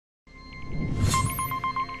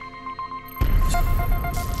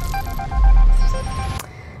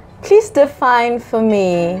Please define for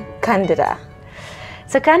me Candida.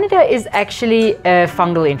 So Candida is actually a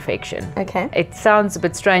fungal infection. Okay. It sounds a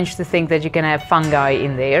bit strange to think that you can have fungi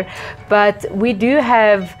in there, but we do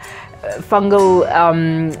have fungal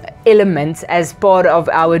elements as part of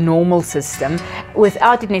our normal system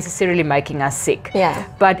without it necessarily making us sick. Yeah.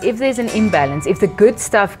 But if there's an imbalance, if the good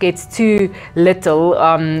stuff gets too little,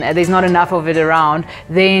 there's not enough of it around,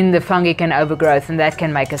 then the fungi can overgrowth and that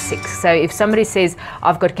can make us sick. So if somebody says,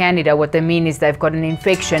 I've got Candida, what they mean is they've got an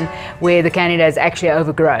infection where the Candida is actually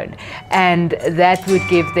overgrown, and that would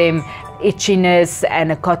give them itchiness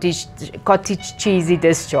and a cottage cheesy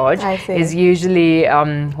discharge is usually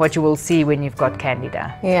what you will see when you've got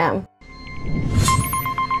Candida. Yeah.